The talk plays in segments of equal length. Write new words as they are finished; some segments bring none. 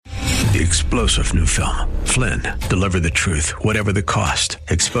The explosive new film, Flynn, deliver the truth, whatever the cost,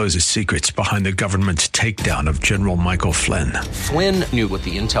 exposes secrets behind the government's takedown of General Michael Flynn. Flynn knew what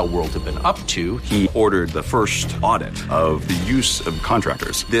the intel world had been up to. He ordered the first audit of the use of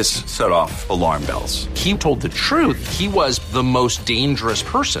contractors. This set off alarm bells. He told the truth. He was the most dangerous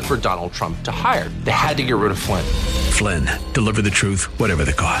person for Donald Trump to hire. They had to get rid of Flynn. Flynn, deliver the truth, whatever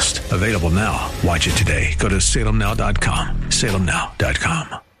the cost. Available now. Watch it today. Go to salemnow.com.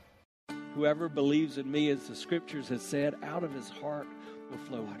 salemnow.com. Whoever believes in me, as the scriptures has said, out of his heart will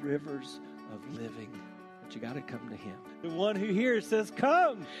flow rivers of living. But you got to come to him. The one who hears says,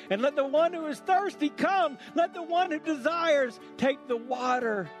 come. And let the one who is thirsty come. Let the one who desires take the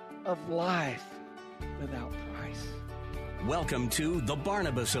water of life without price. Welcome to The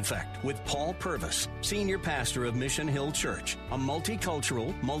Barnabas Effect with Paul Purvis, Senior Pastor of Mission Hill Church, a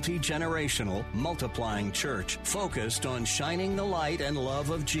multicultural, multi-generational, multiplying church focused on shining the light and love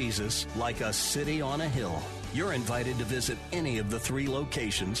of Jesus like a city on a hill. You're invited to visit any of the 3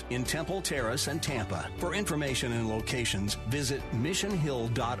 locations in Temple Terrace and Tampa. For information and locations, visit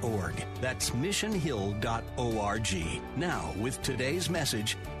missionhill.org. That's missionhill.org. Now, with today's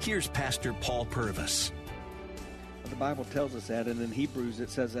message, here's Pastor Paul Purvis. The Bible tells us that, and in Hebrews it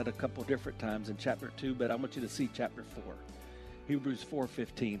says that a couple different times in chapter 2, but I want you to see chapter 4. Hebrews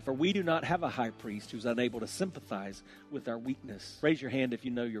 4:15. For we do not have a high priest who's unable to sympathize with our weakness. Raise your hand if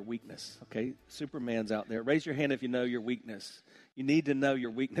you know your weakness. Okay, Superman's out there. Raise your hand if you know your weakness. You need to know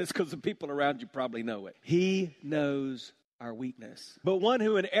your weakness because the people around you probably know it. He knows our weakness. But one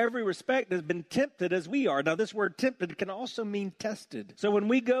who in every respect has been tempted as we are. Now this word tempted can also mean tested. So when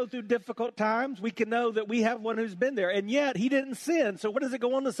we go through difficult times, we can know that we have one who's been there. And yet he didn't sin. So what does it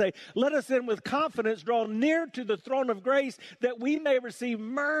go on to say? Let us then with confidence draw near to the throne of grace that we may receive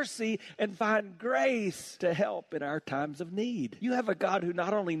mercy and find grace to help in our times of need. You have a God who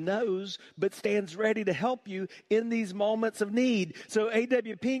not only knows, but stands ready to help you in these moments of need. So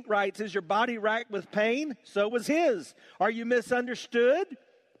A.W. Pink writes, is your body racked with pain? So was his. Are you misunderstood,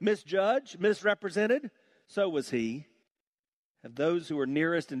 misjudged, misrepresented? So was he. Have those who were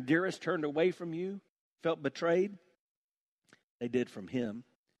nearest and dearest turned away from you, felt betrayed? They did from him.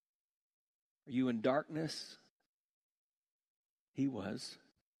 Are you in darkness? He was.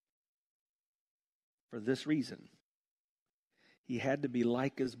 For this reason, he had to be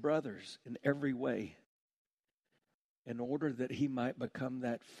like his brothers in every way in order that he might become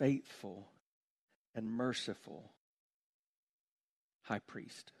that faithful and merciful high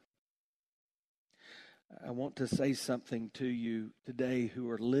priest. I want to say something to you today who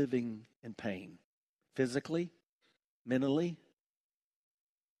are living in pain, physically, mentally,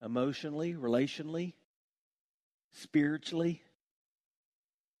 emotionally, relationally, spiritually.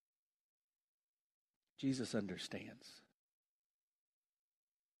 Jesus understands.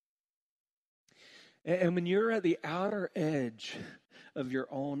 And when you're at the outer edge of your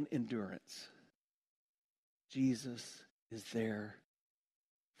own endurance, Jesus is there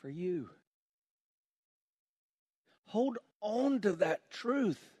for you. Hold on to that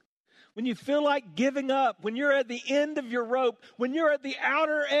truth. When you feel like giving up, when you're at the end of your rope, when you're at the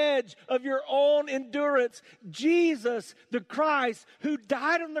outer edge of your own endurance, Jesus, the Christ, who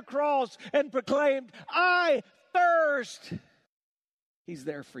died on the cross and proclaimed, I thirst, he's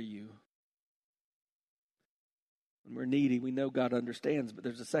there for you. When we're needy, we know God understands, but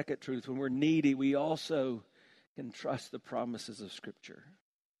there's a second truth. When we're needy, we also can trust the promises of Scripture.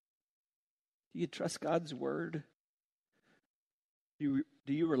 Do you trust God's word? Do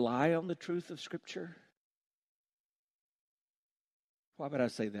you rely on the truth of Scripture? Why would I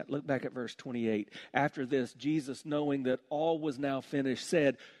say that? Look back at verse 28. After this, Jesus, knowing that all was now finished,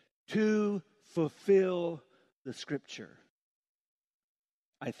 said, to fulfill the Scripture,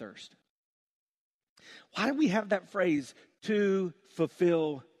 I thirst. Why do we have that phrase, to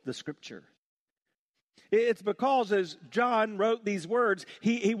fulfill the Scripture? It's because as John wrote these words,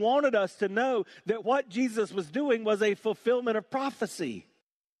 he wanted us to know that what Jesus was doing was a fulfillment of prophecy.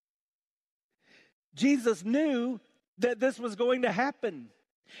 Jesus knew that this was going to happen.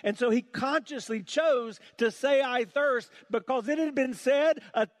 And so he consciously chose to say, I thirst, because it had been said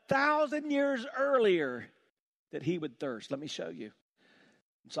 1,000 years earlier that he would thirst. Let me show you.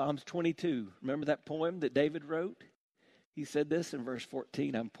 Psalms 22, remember that poem that David wrote? He said this in verse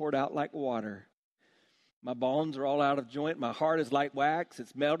 14, I'm poured out like water. My bones are all out of joint. My heart is like wax.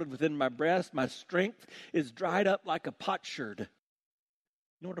 It's melted within my breast. My strength is dried up like a potsherd. You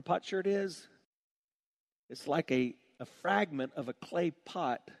know what a potsherd is? It's like a fragment of a clay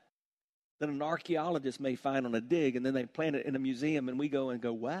pot that an archaeologist may find on a dig, and then they plant it in a museum, and we go and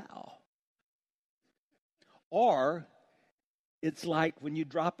go, wow. Or It's like when you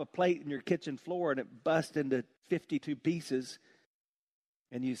drop a plate in your kitchen floor and it busts into 52 pieces,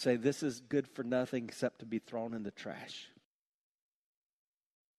 and you say, this is good for nothing except to be thrown in the trash.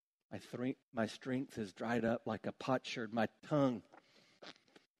 My strength is dried up like a potsherd. My tongue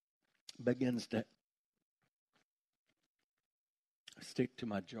begins to stick to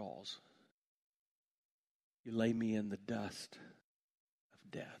my jaws. You lay me in the dust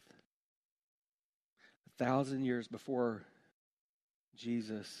of death. 1,000 years before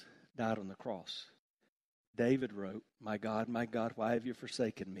Jesus died on the cross, David wrote, my God, why have you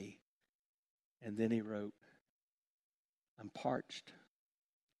forsaken me? And then he wrote, I'm parched.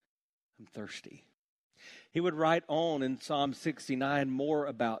 I'm thirsty. He would write on in Psalm 69 more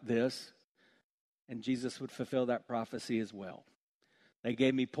about this, and Jesus would fulfill that prophecy as well. They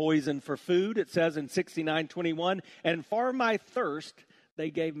gave me poison for food, it says in 69:21, and for my thirst, they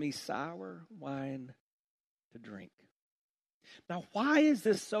gave me sour wine to drink. Now, why is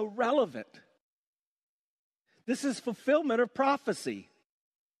this so relevant? This is fulfillment of prophecy.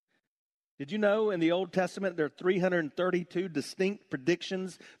 Did you know in the Old Testament there are 332 distinct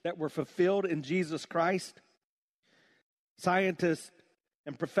predictions that were fulfilled in Jesus Christ? Scientist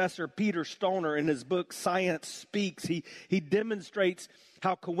and Professor Peter Stoner, in his book Science Speaks, he demonstrates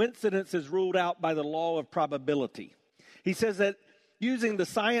how coincidence is ruled out by the law of probability. He says that using the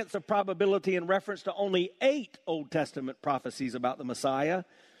science of probability in reference to only 8 Old Testament prophecies about the Messiah,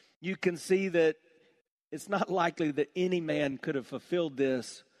 you can see that it's not likely that any man could have fulfilled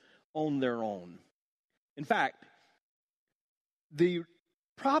this on their own. In fact, the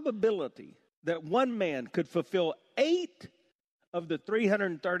probability that one man could fulfill 8 of the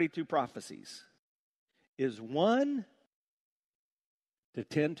 332 prophecies is 1 to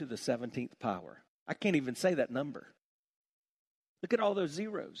 10 to the 17th power. I can't even say that number. Look at all those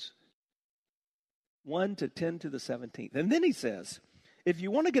zeros. 1 to 10 to the 17th. And then he says, if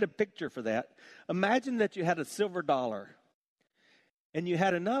you want to get a picture for that, imagine that you had a silver dollar and you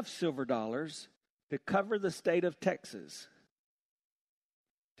had enough silver dollars to cover the state of Texas.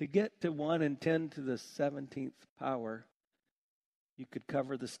 To get to 1 and 10 to the 17th power, you could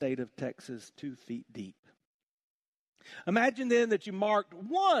cover the state of Texas 2 feet deep. Imagine then that you marked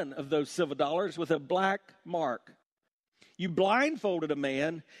one of those silver dollars with a black mark. You blindfolded a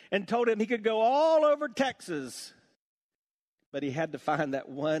man and told him he could go all over Texas, but he had to find that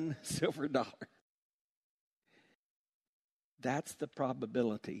one silver dollar. That's the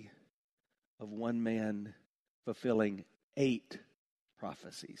probability of one man fulfilling 8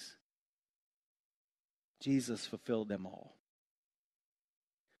 prophecies. Jesus fulfilled them all.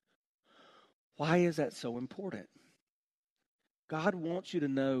 Why is that so important? God wants you to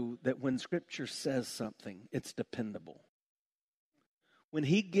know that when Scripture says something, it's dependable. When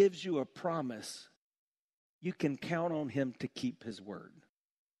He gives you a promise, you can count on Him to keep His word.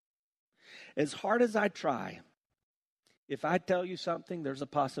 As hard as I try, if I tell you something, there's a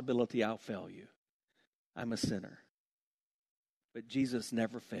possibility I'll fail you. I'm a sinner. But Jesus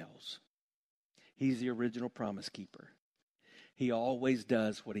never fails. He's the original promise keeper. He always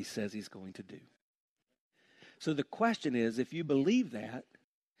does what He says He's going to do. So the question is, if you believe that,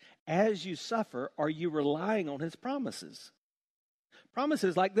 as you suffer, are you relying on His promises?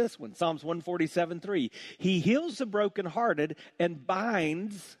 Promises like this one, Psalms 147:3. He heals the brokenhearted and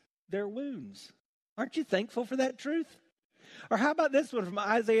binds their wounds. Aren't you thankful for that truth? Or how about this one from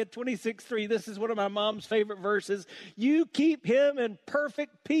Isaiah 26:3? This is one of my mom's favorite verses. You keep him in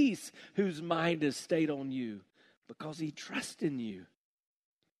perfect peace whose mind is stayed on you because he trusts in you.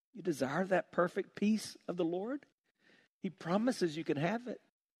 You desire that perfect peace of the Lord? He promises you can have it.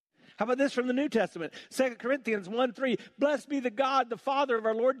 How about this from the New Testament? 2 Corinthians 1:3. Blessed be the God, the Father of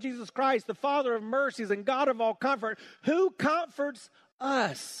our Lord Jesus Christ, the Father of mercies and God of all comfort, who comforts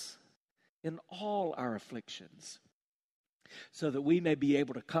us in all our afflictions, so that we may be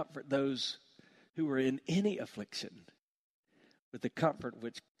able to comfort those who are in any affliction with the comfort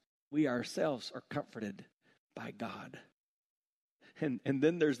which we ourselves are comforted by God. And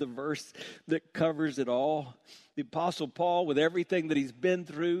then there's the verse that covers it all. The Apostle Paul, with everything that he's been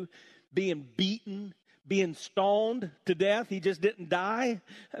through, being beaten, being stoned to death, he just didn't die,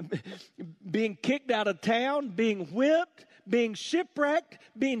 being kicked out of town, being whipped, being shipwrecked,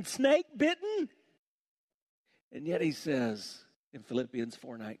 being snake bitten. And yet he says in Philippians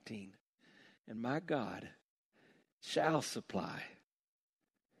 4:19, and my God shall supply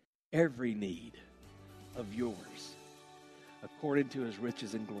every need of yours according to his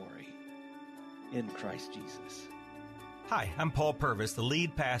riches and glory in Christ Jesus. Hi, I'm Paul Purvis, the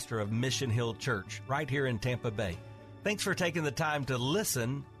lead pastor of Mission Hill Church right here in Tampa Bay. Thanks for taking the time to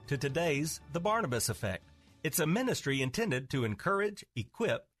listen to today's The Barnabas Effect. It's a ministry intended to encourage,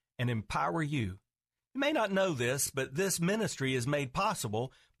 equip, and empower you. You may not know this, but this ministry is made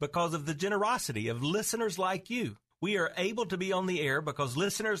possible because of the generosity of listeners like you. We are able to be on the air because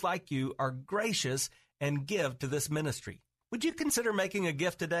listeners like you are gracious and give to this ministry. Would you consider making a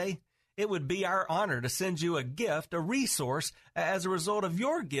gift today? It would be our honor to send you a gift, a resource, as a result of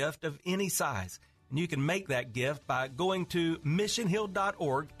your gift of any size. And you can make that gift by going to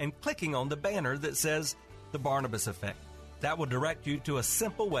missionhill.org and clicking on the banner that says The Barnabas Effect. That will direct you to a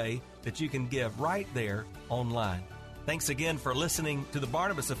simple way that you can give right there online. Thanks again for listening to The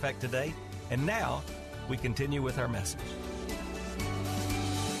Barnabas Effect today. And now we continue with our message.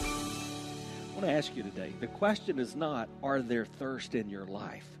 I want to ask you today, the question is not, are there thirst in your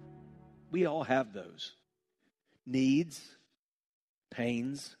life? We all have those. Needs,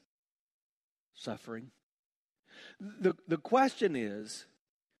 pains, suffering. The question is,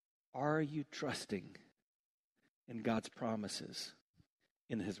 are you trusting in God's promises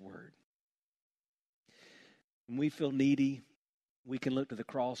in His Word? When we feel needy, we can look to the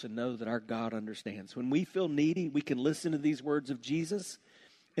cross and know that our God understands. When we feel needy, we can listen to these words of Jesus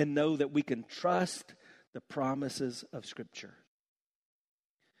and know that we can trust the promises of Scripture.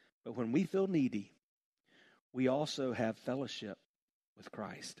 But when we feel needy, we also have fellowship with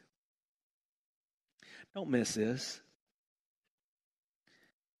Christ. Don't miss this.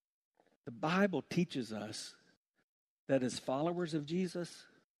 The Bible teaches us that as followers of Jesus,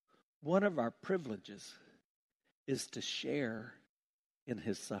 one of our privileges is to share in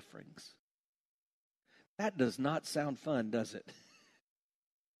His sufferings. That does not sound fun, does it?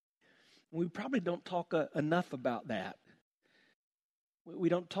 We probably don't talk enough about that. We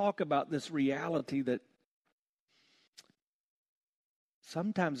don't talk about this reality that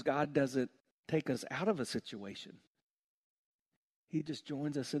sometimes God doesn't take us out of a situation. He just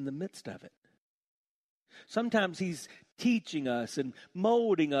joins us in the midst of it. Sometimes He's teaching us and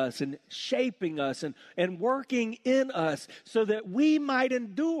molding us and shaping us and working in us so that we might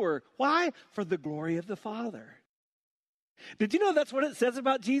endure. Why? For the glory of the Father. Did you know that's what it says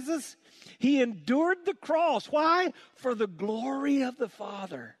about Jesus? He endured the cross. Why? For the glory of the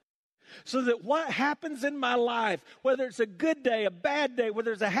Father. So that what happens in my life, whether it's a good day, a bad day,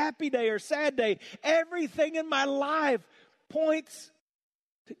 whether it's a happy day or sad day, everything in my life points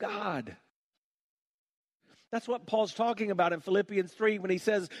to God. That's what Paul's talking about in Philippians 3 when he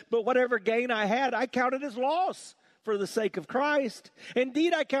says, but whatever gain I had, I counted as loss for the sake of Christ.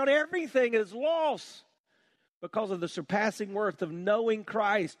 Indeed, I count everything as loss because of the surpassing worth of knowing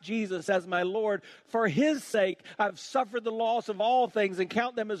Christ Jesus as my Lord. For His sake, I've suffered the loss of all things and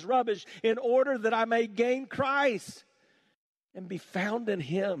count them as rubbish in order that I may gain Christ and be found in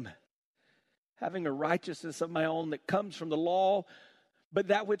Him, having a righteousness of my own that comes from the law, but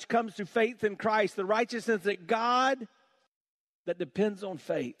that which comes through faith in Christ, the righteousness that God, that depends on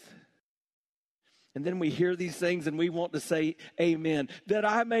faith. And then we hear these things and we want to say amen. That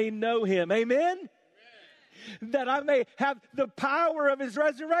I may know Him. Amen? That I may have the power of His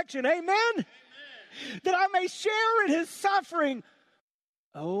resurrection. Amen? That I may share in His suffering.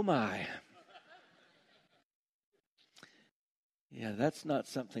 Oh my. Yeah, that's not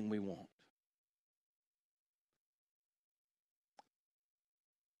something we want.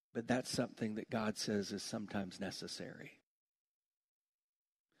 But that's something that God says is sometimes necessary.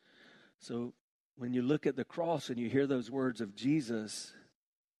 So when you look at the cross and you hear those words of Jesus,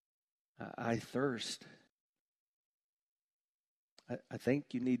 I thirst. I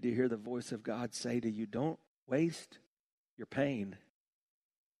think you need to hear the voice of God say to you, don't waste your pain.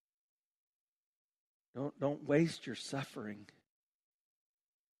 Don't waste your suffering.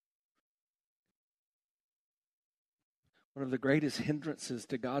 One of the greatest hindrances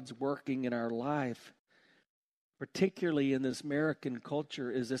to God's working in our life, particularly in this American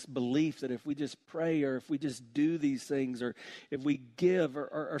culture, is this belief that if we just pray or if we just do these things or if we give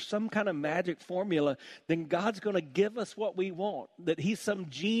or some kind of magic formula, then God's going to give us what we want. That He's some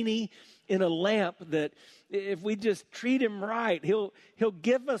genie in a lamp that if we just treat Him right, He'll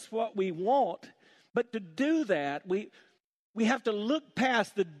give us what we want. But to do that, we have to look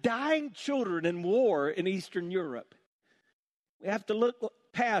past the dying children in war in Eastern Europe. We have to look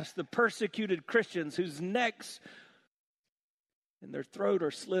past the persecuted Christians whose necks and their throat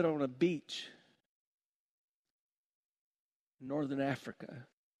are slit on a beach in northern Africa.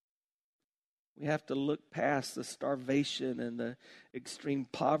 We have to look past the starvation and the extreme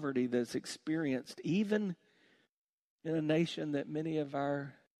poverty that's experienced even in a nation that many of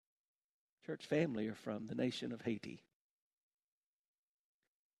our church family are from, the nation of Haiti.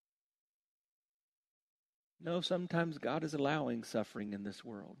 No, sometimes God is allowing suffering in this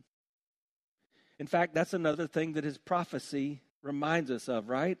world. In fact, that's another thing that his prophecy reminds us of,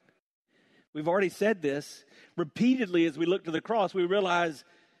 right? We've already said this repeatedly as we look to the cross. We realize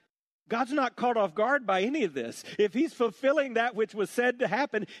God's not caught off guard by any of this. If he's fulfilling that which was said to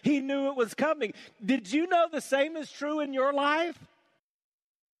happen, he knew it was coming. Did you know the same is true in your life?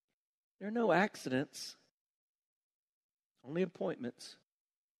 There are no accidents, only appointments.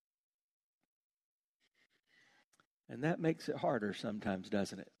 And that makes it harder sometimes,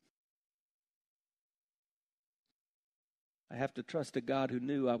 doesn't it? I have to trust a God who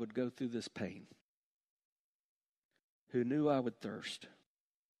knew I would go through this pain, who knew I would thirst,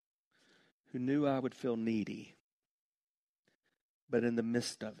 who knew I would feel needy. But in the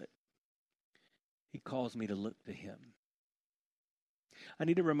midst of it, he calls me to look to him. I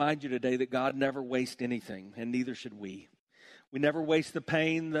need to remind you today that God never wastes anything, and neither should we. We never waste the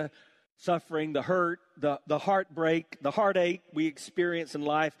pain, the suffering, the hurt, the heartbreak, the heartache we experience in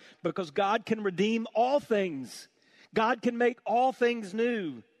life, because God can redeem all things. God can make all things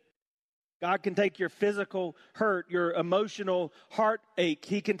new. God can take your physical hurt, your emotional heartache.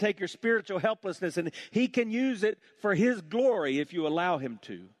 He can take your spiritual helplessness, and he can use it for his glory if you allow him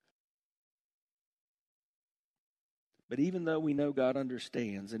to. But even though we know God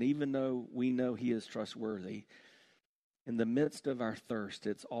understands, and even though we know he is trustworthy, in the midst of our thirst,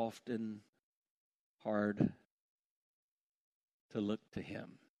 it's often hard to look to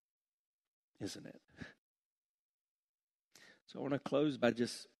him, isn't it? So I want to close by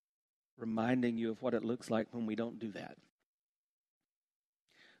just reminding you of what it looks like when we don't do that.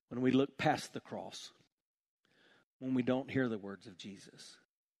 When we look past the cross. When we don't hear the words of Jesus.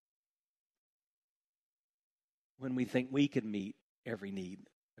 When we think we can meet every need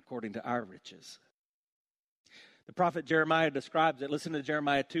according to our riches. The prophet Jeremiah describes it. Listen to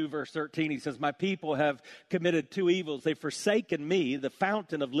Jeremiah 2, verse 13. He says, "My people have committed two evils. They've forsaken me, the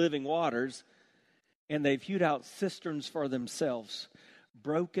fountain of living waters, and they've hewed out cisterns for themselves,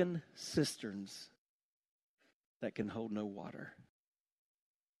 broken cisterns that can hold no water."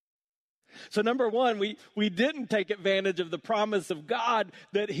 So number one, we didn't take advantage of the promise of God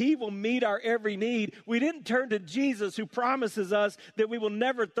that he will meet our every need. We didn't turn to Jesus, who promises us that we will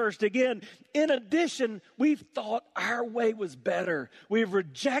never thirst again. In addition, we've thought our way was better. We've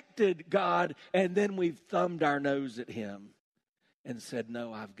rejected God, and then we've thumbed our nose at him and said,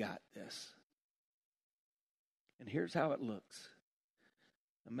 "No, I've got this." And here's how it looks.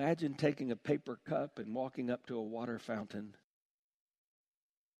 Imagine taking a paper cup and walking up to a water fountain,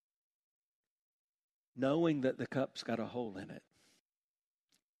 knowing that the cup's got a hole in it,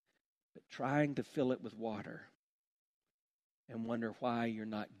 but trying to fill it with water and wonder why you're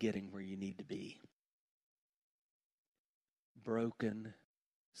not getting where you need to be. Broken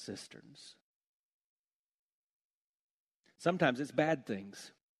cisterns. Sometimes it's bad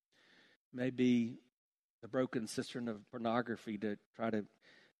things. Maybe the broken cistern of pornography to try to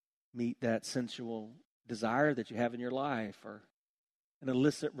meet that sensual desire that you have in your life, or an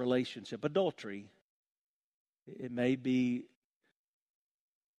illicit relationship, adultery. It may be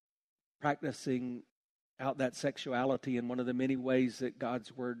practicing out that sexuality in one of the many ways that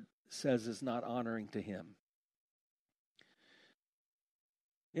God's word says is not honoring to him.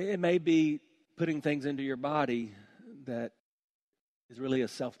 It may be putting things into your body that is really a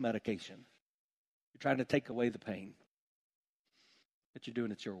self-medication. You're trying to take away the pain, but you're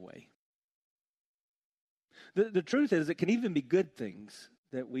doing it your way. The truth is, it can even be good things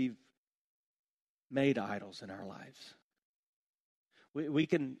that we've made idols in our lives. We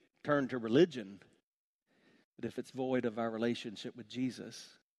can turn to religion, but if it's void of our relationship with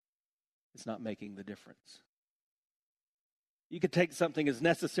Jesus, it's not making the difference. You could take something as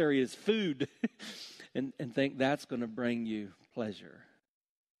necessary as food and think that's going to bring you pleasure.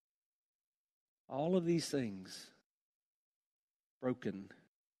 All of these things, broken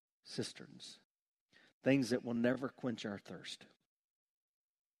cisterns, things that will never quench our thirst.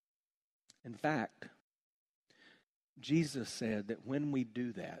 In fact, Jesus said that when we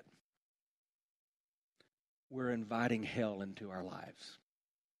do that, we're inviting hell into our lives.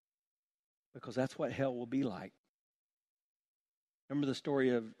 Because that's what hell will be like. Remember the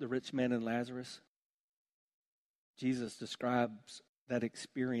story of the rich man and Lazarus? Jesus describes that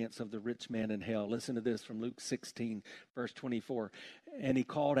experience of the rich man in hell. Listen to this from Luke 16, verse 24. "And he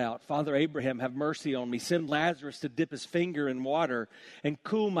called out, 'Father Abraham, have mercy on me. Send Lazarus to dip his finger in water and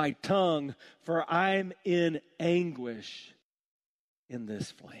cool my tongue, for I'm in anguish in this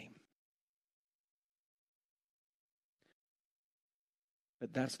flame.'"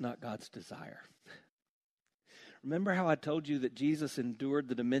 But that's not God's desire. Remember how I told you that Jesus endured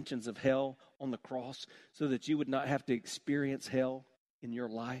the dimensions of hell on the cross so that you would not have to experience hell in your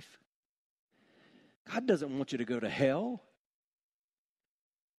life? God doesn't want you to go to hell.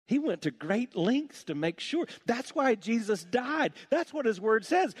 He went to great lengths to make sure. That's why Jesus died. That's what his word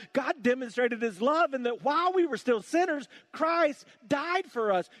says. God demonstrated his love in that while we were still sinners, Christ died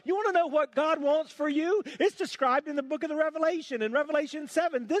for us. You want to know what God wants for you? It's described in the book of the Revelation. In Revelation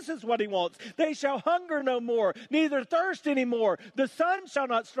 7, this is what he wants. They shall hunger no more, neither thirst anymore. The sun shall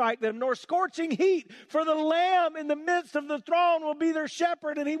not strike them, nor scorching heat. For the Lamb in the midst of the throne will be their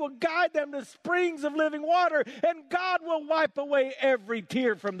shepherd, and he will guide them to springs of living water, and God will wipe away every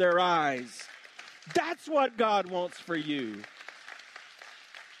tear from their eyes. That's what God wants for you.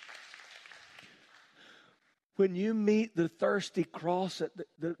 When you meet the thirsty cross at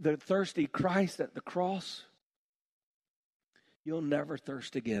the thirsty Christ at the cross, you'll never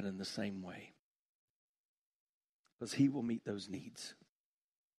thirst again in the same way, because he will meet those needs.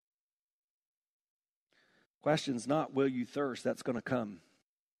 Question's not, will you thirst? That's going to come.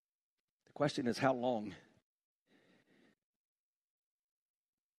 The question is, how long?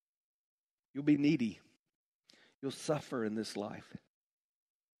 You'll be needy. You'll suffer in this life.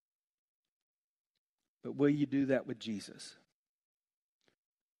 But will you do that with Jesus?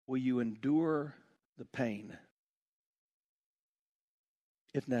 Will you endure the pain,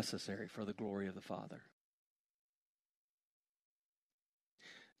 if necessary, for the glory of the Father?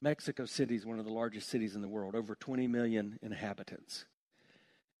 Mexico City is one of the largest cities in the world, over 20 million inhabitants.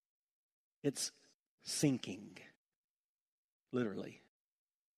 It's sinking, literally.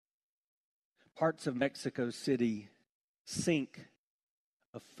 Parts of Mexico City sink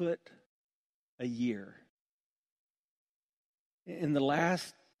a foot a year. In the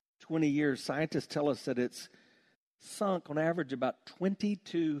last 20 years, scientists tell us that it's sunk on average about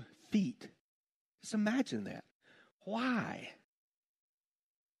 22 feet. Just imagine that. Why?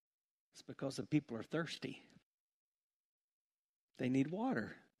 It's because the people are thirsty. They need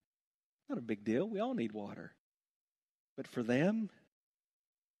water. Not a big deal. We all need water. But for them,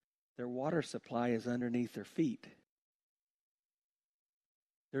 their water supply is underneath their feet.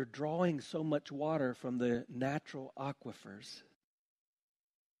 They're drawing so much water from the natural aquifers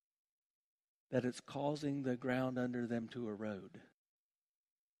that it's causing the ground under them to erode.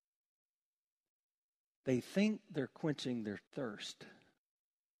 They think they're quenching their thirst,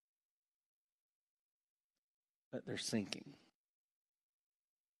 but they're sinking.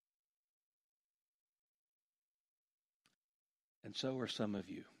 And so are some of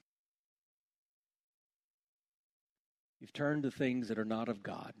you. You've turned to things that are not of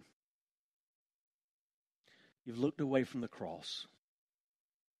God. You've looked away from the cross.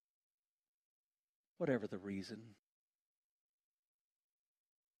 Whatever the reason.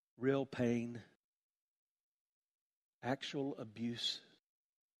 Real pain. Actual abuse.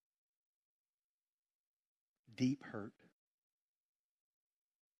 Deep hurt.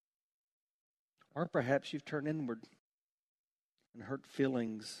 Or perhaps you've turned inward and hurt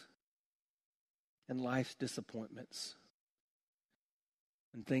feelings and life's disappointments.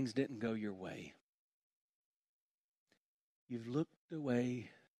 And things didn't go your way. You've looked away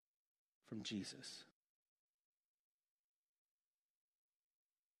from Jesus.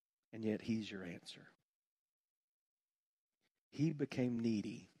 And yet he's your answer. He became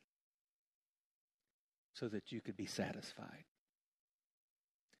needy so that you could be satisfied.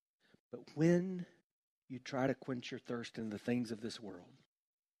 But when you try to quench your thirst in the things of this world,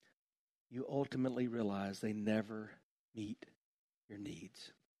 you ultimately realize they never meet your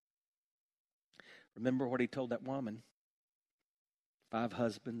needs. Remember what he told that woman? 5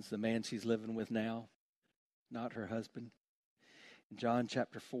 husbands, the man she's living with now, not her husband. In John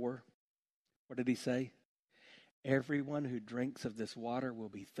chapter 4, what did he say? Everyone who drinks of this water will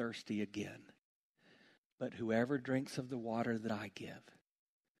be thirsty again. But whoever drinks of the water that I give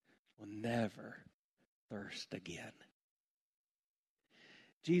will never thirst again.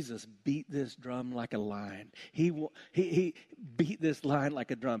 Jesus beat this drum like a lion. He beat this lion like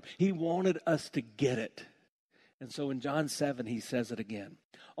a drum. He wanted us to get it. And so in John 7, he says it again.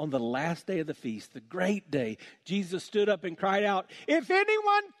 On the last day of the feast, the great day, Jesus stood up and cried out, "If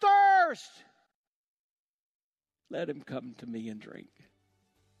anyone thirsts, let him come to me and drink.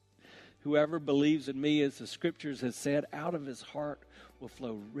 Whoever believes in me, as the scriptures has said, out of his heart will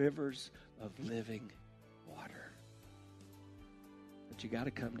flow rivers of living water." But you got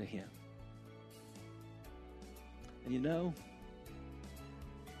to come to him. And you know,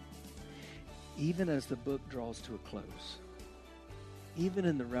 even as the book draws to a close, even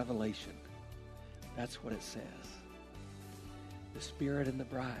in the Revelation, that's what it says. The Spirit and the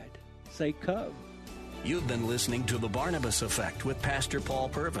bride say, "Come." You've been listening to The Barnabas Effect with Pastor Paul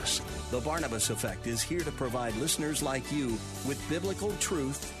Purvis. The Barnabas Effect is here to provide listeners like you with biblical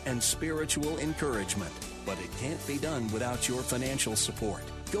truth and spiritual encouragement. But it can't be done without your financial support.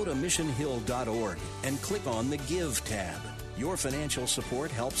 Go to missionhill.org and click on the Give tab. Your financial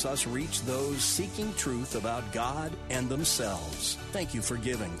support helps us reach those seeking truth about God and themselves. Thank you for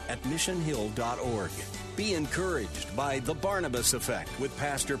giving at missionhill.org. Be encouraged by The Barnabas Effect with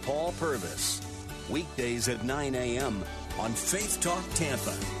Pastor Paul Purvis. Weekdays at 9 a.m. on Faith Talk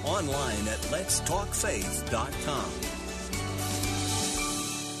Tampa. Online at letstalkfaith.com.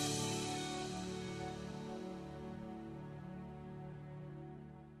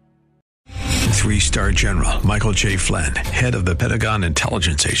 Three-star General Michael J. Flynn, head of the Pentagon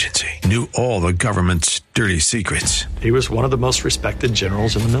Intelligence Agency, knew all the government's dirty secrets. He was one of the most respected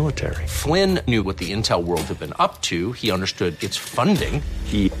generals in the military. Flynn knew what the intel world had been up to. He understood its funding.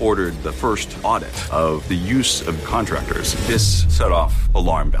 He ordered the first audit of the use of contractors. This set off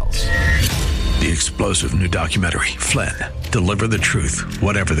alarm bells. The explosive new documentary, Flynn, Deliver the Truth,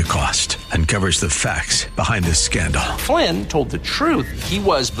 Whatever the Cost, uncovers the facts behind this scandal. Flynn told the truth. He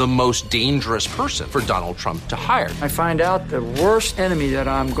was the most dangerous person for Donald Trump to hire. I find out the worst enemy that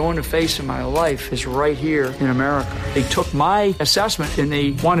I'm going to face in my life is right here in America. They took my assessment and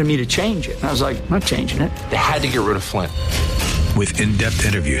they wanted me to change it. And I was like, I'm not changing it. They had to get rid of Flynn. With in-depth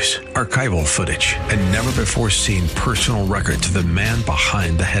interviews, archival footage, and never-before-seen personal records of the man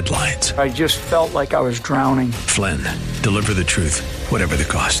behind the headlines. I just felt like I was drowning. Flynn, Deliver the Truth, Whatever the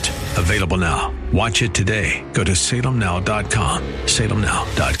Cost. Available now. Watch it today. Go to salemnow.com.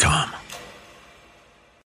 salemnow.com.